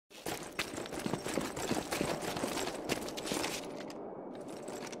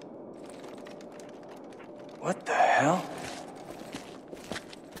What the hell?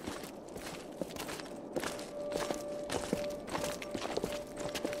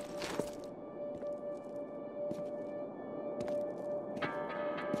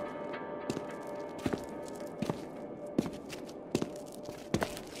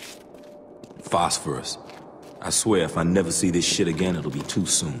 Phosphorus. I swear if I never see this shit again, it'll be too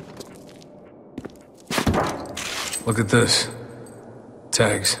soon. Look at this.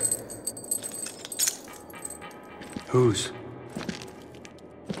 Tags. Whose?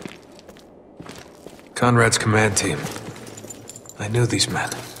 Conrad's command team. I knew these men.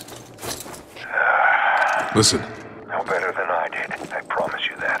 Listen. No better than I did. I promise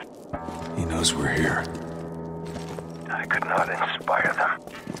you that. He knows we're here. I could not inspire them.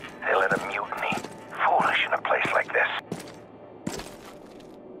 They let a mutiny. Foolish in a place like this.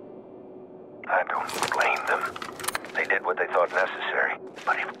 I don't blame them. They did what they thought necessary.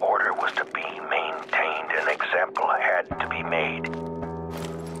 But if order was to be maintained, an example had to be made.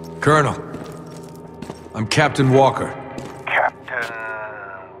 Colonel. I'm Captain Walker. Captain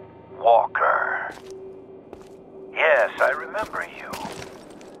Walker. Yes, I remember you.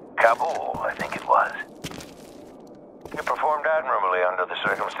 Kabul, I think it was. You performed admirably under the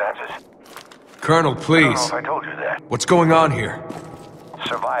circumstances. Colonel, I don't please. know if I told you that. What's going on here?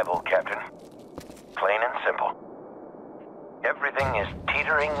 Survival, Captain. Plain and simple. Everything is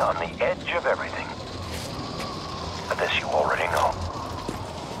teetering on the edge of everything. But this you already know.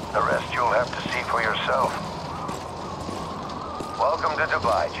 The rest you'll have to see for yourself. Welcome to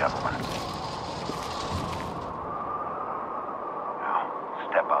Dubai, gentlemen. Now,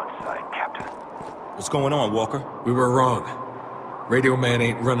 step outside, Captain. What's going on, Walker? We were wrong. Radio Man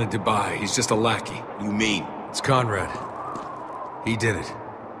ain't running Dubai. He's just a lackey. What do you mean? It's Conrad. He did it.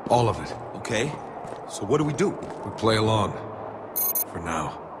 All of it. Okay. So what do we do? We play along. For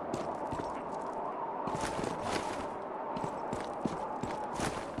now.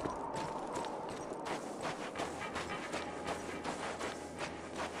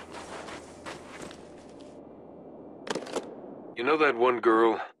 You know that one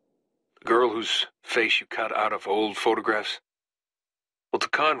girl? The girl whose face you cut out of old photographs? Well, to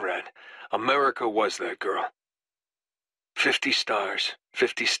Conrad, America was that girl. 50 stars,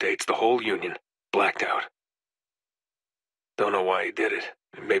 50 states, the whole Union, blacked out. Don't know why he did it.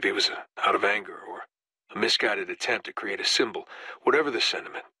 Maybe it was out of anger or a misguided attempt to create a symbol. Whatever the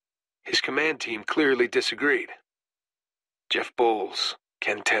sentiment, his command team clearly disagreed. Jeff Bowles,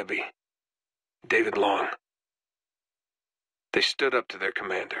 Ken Tebby, David Long. They stood up to their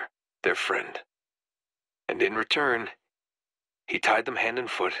commander, their friend. And in return, he tied them hand and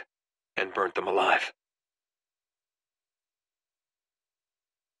foot and burnt them alive.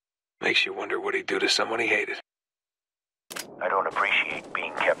 Makes you wonder what he'd do to someone he hated. I don't appreciate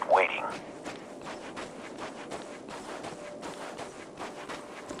being kept waiting.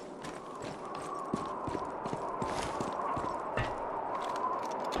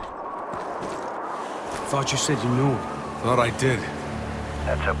 Thought you said you knew him. Thought I did.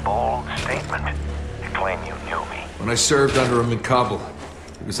 That's a bold statement to claim you knew me. When I served under him in Kabul,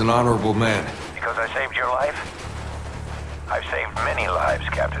 he was an honorable man. Because I saved your life? I've saved many lives,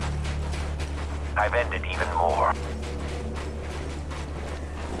 Captain. I've ended even more.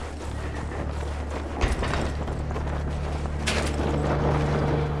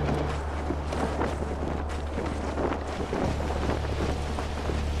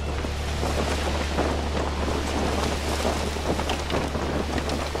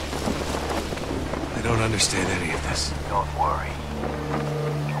 I don't understand any of this. Don't worry.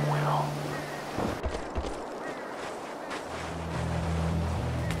 You will.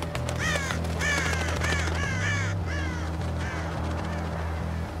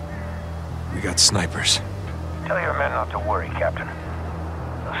 We got snipers. Tell your men not to worry, Captain.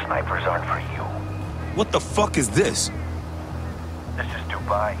 The snipers aren't for you. What the fuck is this? This is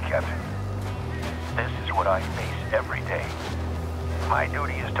Dubai, Captain. This is what I face every day. My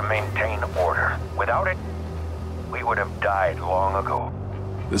duty is to maintain order. Without it, we would have died long ago.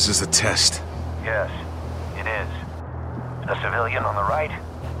 This is a test. Yes, it is. The civilian on the right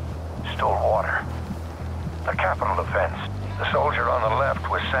stole water. A capital offense. The soldier on the left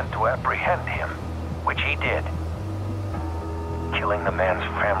was sent to apprehend him, which he did, killing the man's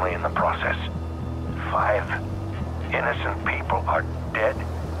family in the process. 5 innocent people are dead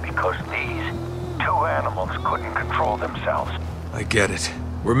because these 2 animals couldn't control themselves. I get it.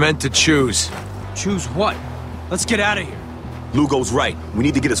 We're meant to choose. Choose what? Let's get out of here. Lugo's right. We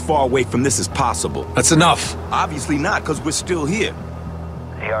need to get as far away from this as possible. That's enough. Obviously not, because we're still here.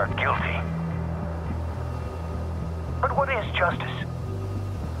 They are guilty. But what is justice?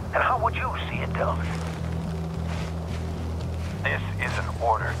 And how would you see it, Delvin? This is an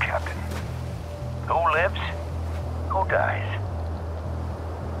order, Captain. Who lives? Who dies?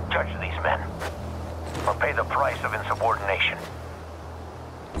 Judge these men, or pay the price of insubordination.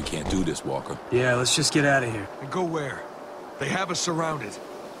 We can't do this, Walker. Yeah, let's just get out of here. And go where? They have us surrounded.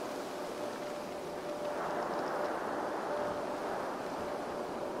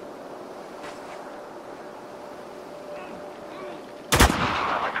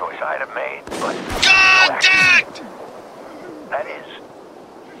 Not a choice I'd have made, but... Contact! That is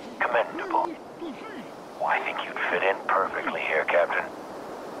commendable. Well, I think you'd fit in perfectly here, Captain.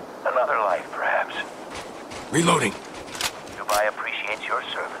 Another life, perhaps. Reloading. Dubai appreciates your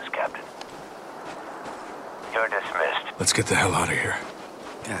service, Captain. You're dismissed. Let's get the hell out of here.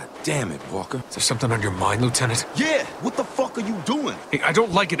 God damn it, Walker. Is there something on your mind, Lieutenant? Yeah, what the fuck are you doing? Hey, I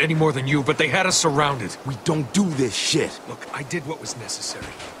don't like it any more than you, but they had us surrounded. We don't do this shit. Look, I did what was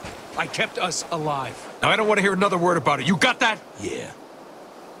necessary. I kept us alive. Now, I don't want to hear another word about it. You got that? Yeah.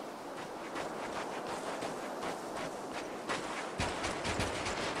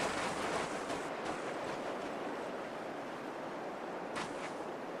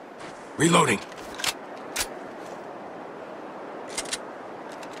 Reloading.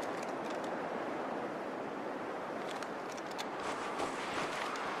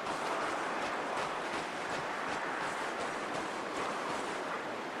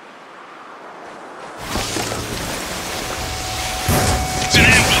 It's an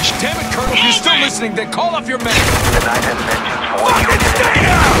ambush! Damn it, Colonel, if you're still listening, then call off your men. Deny them vengeance for what you did.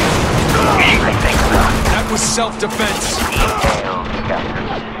 I think not. That was self-defense. Details, Captain.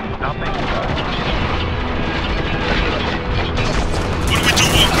 Nothing. What do we do,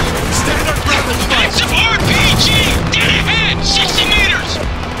 Walker? Stand our ground and fight. It's an RPG! Dead ahead! 60 meters!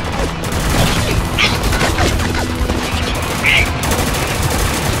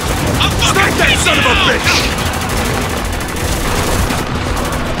 Smack that son of a bitch!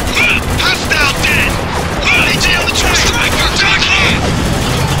 Hostile dead! They jailed the two striker! Dock hand!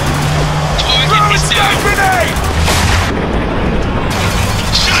 Target is down! Grenade!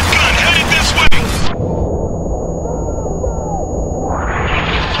 Shotgun headed this way!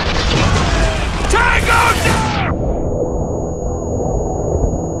 Tango down!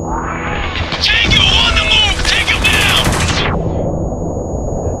 Tango on the move! Take him down!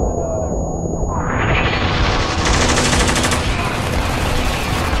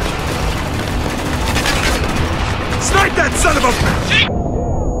 Snipe that son of a bitch! Take...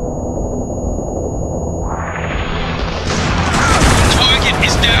 Target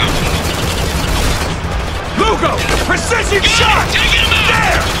is down! Lugo! Precision shot! Taking him out!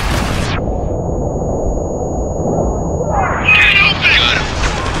 There! Get open! Got him!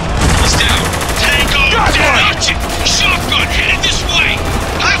 He's down! Tango Got down! one! Out you! Shotgun headed this way!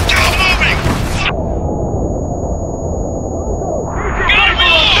 Hostile moving! Gotta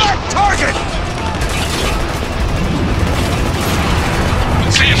reload! Target!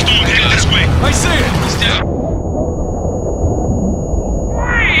 Sandstorm headed this way! I see it! He's down!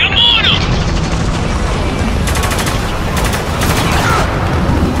 Hey, I'm on him!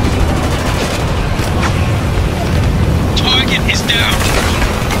 Target is down!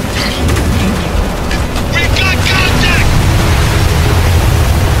 We've got contact!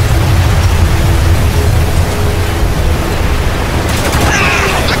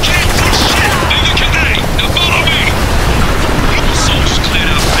 I can't do shit! Neither can they! Now follow me! Soldiers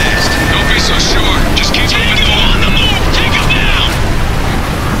cleared out fast. Don't be so sure. Just keep moving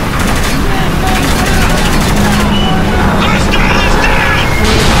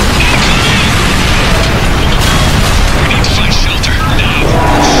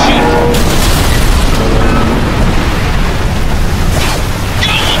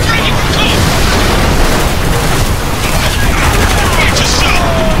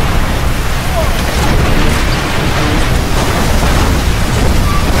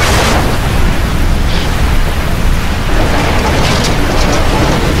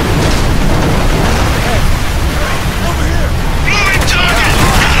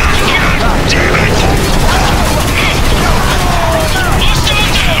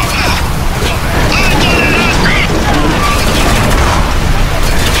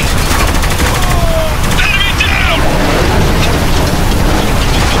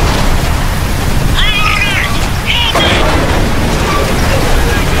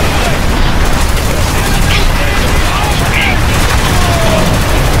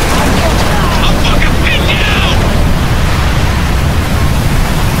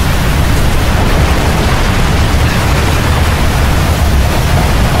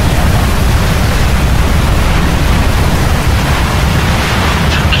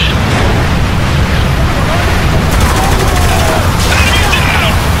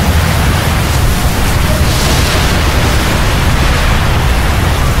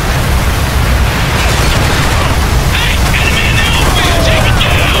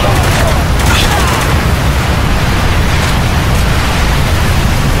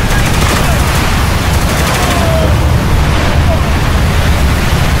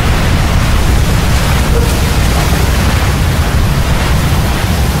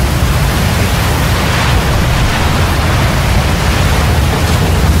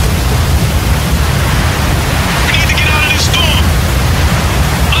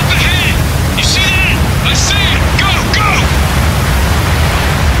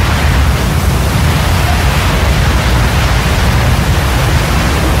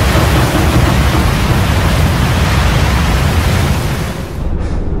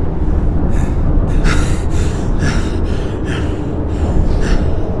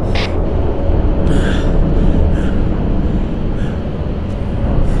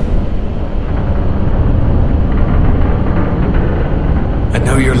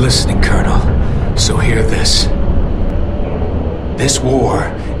listening, Colonel, so hear this. This war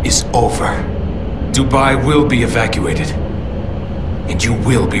is over. Dubai will be evacuated, and you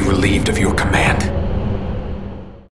will be relieved of your command.